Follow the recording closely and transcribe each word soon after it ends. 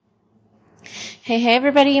Hey,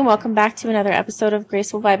 everybody, and welcome back to another episode of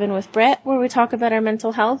Graceful Vibin' with Brett, where we talk about our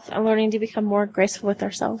mental health and learning to become more graceful with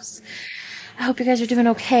ourselves. I hope you guys are doing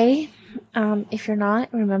okay. If you're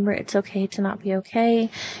not, remember it's okay to not be okay,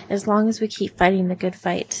 as long as we keep fighting the good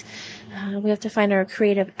fight. We have to find our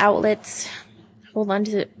creative outlets, hold on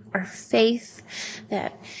to our faith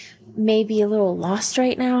that may be a little lost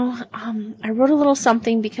right now. I wrote a little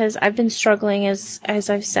something because I've been struggling, as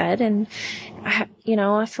I've said, and I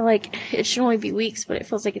feel like it should only be weeks, but it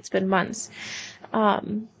feels like it's been months.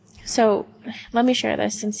 So let me share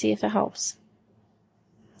this and see if it helps.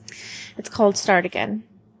 It's called Start Again.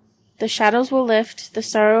 The shadows will lift, the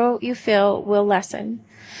sorrow you feel will lessen.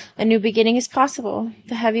 A new beginning is possible.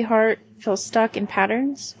 The heavy heart feels stuck in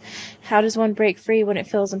patterns. How does one break free when it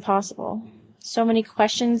feels impossible? So many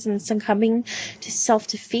questions and succumbing to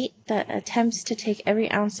self-defeat that attempts to take every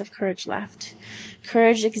ounce of courage left.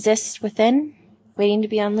 Courage exists within, waiting to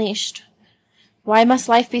be unleashed. Why must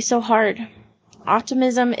life be so hard?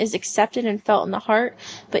 Optimism is accepted and felt in the heart,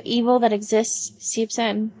 but evil that exists seeps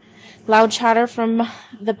in. Loud chatter from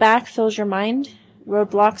the back fills your mind.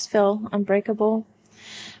 Roadblocks feel unbreakable.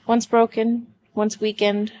 Once broken, once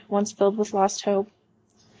weakened, once filled with lost hope.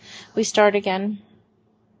 We start again.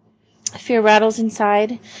 Fear rattles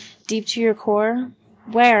inside, deep to your core.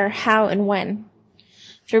 Where, how, and when?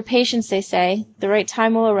 Through patience, they say, the right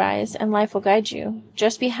time will arise and life will guide you.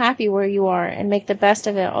 Just be happy where you are and make the best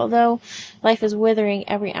of it, although life is withering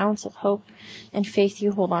every ounce of hope and faith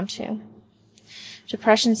you hold on to.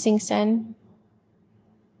 Depression sinks in.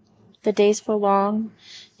 The days feel long,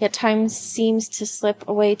 yet time seems to slip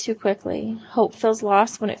away too quickly. Hope feels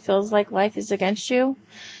lost when it feels like life is against you.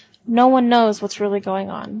 No one knows what's really going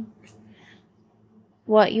on.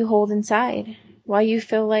 What you hold inside, why you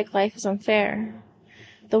feel like life is unfair,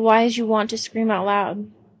 the whys you want to scream out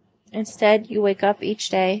loud. Instead, you wake up each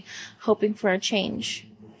day hoping for a change.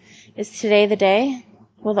 Is today the day?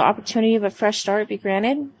 Will the opportunity of a fresh start be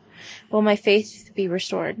granted? Will my faith be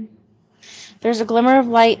restored? There's a glimmer of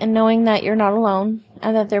light in knowing that you're not alone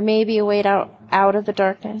and that there may be a way out of the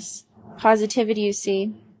darkness. Positivity, you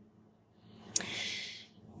see.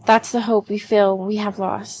 That's the hope we feel we have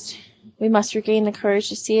lost. We must regain the courage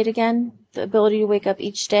to see it again, the ability to wake up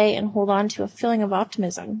each day and hold on to a feeling of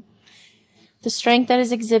optimism. The strength that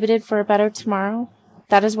is exhibited for a better tomorrow,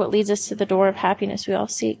 that is what leads us to the door of happiness we all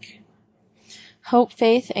seek. Hope,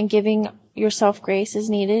 faith, and giving yourself grace is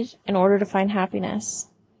needed in order to find happiness.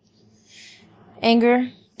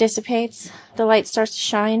 Anger dissipates, the light starts to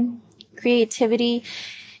shine, creativity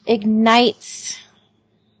ignites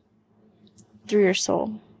through your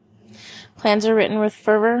soul. Plans are written with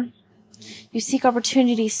fervor. You seek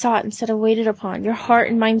opportunity sought instead of waited upon. Your heart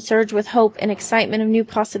and mind surge with hope and excitement of new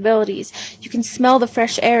possibilities. You can smell the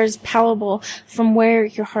fresh air is palatable from where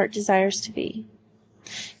your heart desires to be.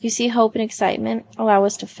 You see, hope and excitement allow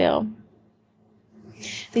us to feel.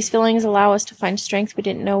 These feelings allow us to find strength we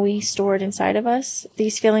didn't know we stored inside of us.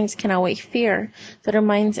 These feelings can outweigh fear that our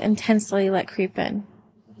minds intensely let creep in.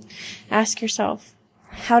 Ask yourself,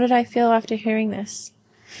 how did I feel after hearing this?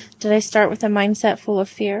 Did I start with a mindset full of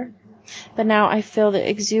fear? But now I feel the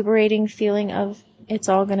exuberating feeling of it's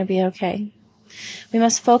all going to be okay. We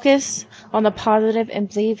must focus on the positive and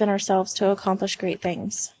believe in ourselves to accomplish great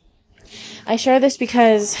things. I share this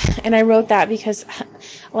and I wrote that because,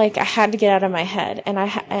 I had to get out of my head,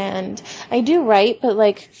 and I do write, but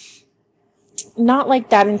not like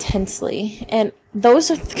that intensely. And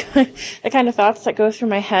those are the kind of thoughts that go through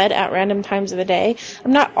my head at random times of the day.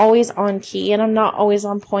 I'm not always on key and I'm not always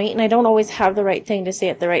on point, and I don't always have the right thing to say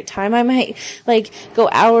at the right time. I might go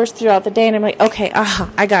hours throughout the day and I'm like, okay,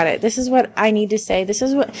 I got it. This is what I need to say. This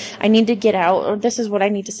is what I need to get out, or this is what I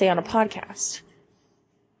need to say on a podcast.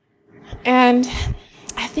 And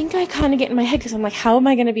I think I kind of get in my head because I'm like, how am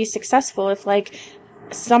I going to be successful if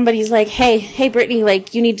somebody's like, hey, Brittany,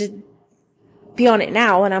 you need to be on it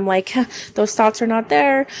now. And I'm like, those thoughts are not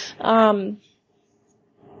there. And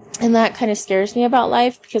that kind of scares me about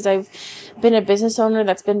life because I've been a business owner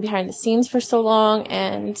that's been behind the scenes for so long,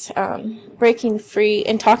 and breaking free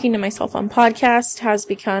and talking to myself on podcasts has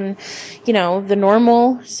become, the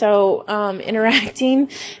normal. So interacting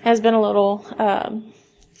has been a little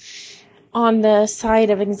on the side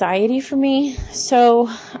of anxiety for me. So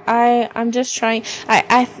I'm just trying.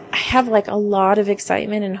 I have a lot of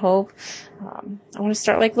excitement and hope. I want to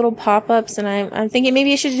start little pop-ups, and I'm thinking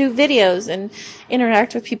maybe I should do videos and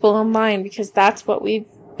interact with people online, because that's what we've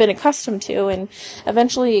been accustomed to, and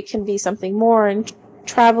eventually it can be something more, and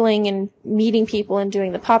traveling and meeting people and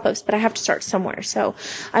doing the pop-ups, but I have to start somewhere. So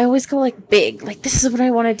I always go big, this is what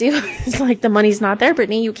I want to do. It's the money's not there,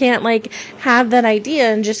 Brittany. You can't have that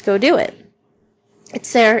idea and just go do it.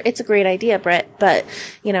 it's there. It's a great idea, Brett, but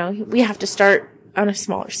we have to start on a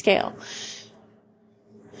smaller scale.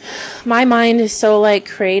 My mind is so like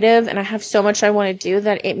creative and I have so much I want to do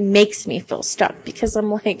that it makes me feel stuck because I'm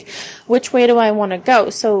like, which way do I want to go?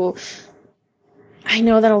 So I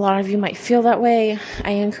know that a lot of you might feel that way.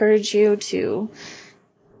 I encourage you to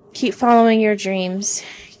keep following your dreams,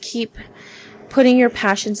 keep putting your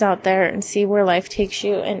passions out there and see where life takes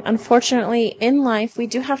you. And unfortunately, in life, we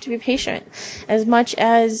do have to be patient. As much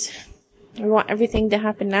as we want everything to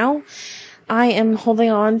happen now, I am holding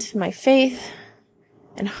on to my faith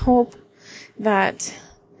and hope that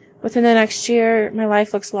within the next year, my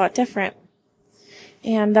life looks a lot different.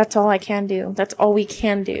 And that's all I can do. That's all we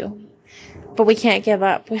can do. But we can't give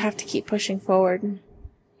up. We have to keep pushing forward.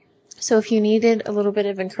 So if you needed a little bit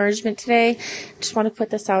of encouragement today, I just want to put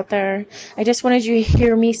this out there. I just wanted you to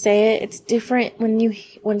hear me say it. It's different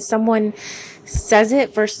when someone says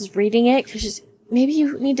it versus reading it, because maybe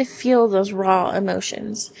you need to feel those raw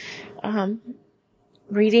emotions.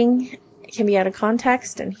 Reading can be out of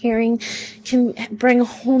context, and hearing can bring a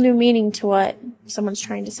whole new meaning to what someone's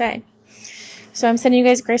trying to say. So I'm sending you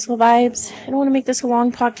guys graceful vibes. I don't want to make this a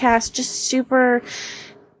long podcast, just super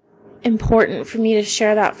important for me to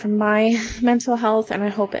share that from my mental health, and I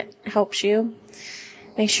hope it helps you.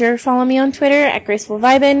 Make sure to follow me on Twitter at Graceful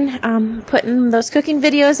Vibin'. I'm putting those cooking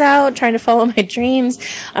videos out, trying to follow my dreams.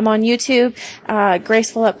 I'm on YouTube,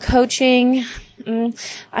 Graceful Up Coaching.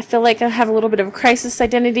 I feel like I have a little bit of a crisis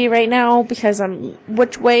identity right now because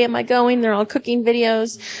which way am I going? They're all cooking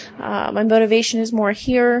videos. My motivation is more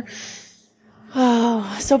here.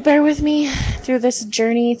 Oh, so bear with me through this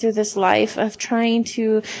journey, through this life of trying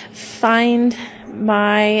to find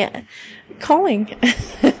my calling.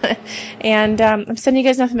 And I'm sending you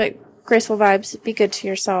guys nothing but graceful vibes. Be good to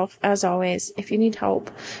yourself, as always. If you need help,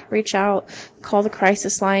 reach out, call the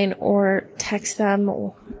crisis line, or text them.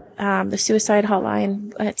 The suicide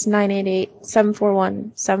hotline, it's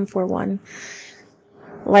 988-741-741.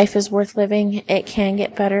 Life is worth living. It can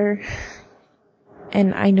get better.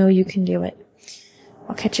 And I know you can do it.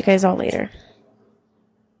 I'll catch you guys all later.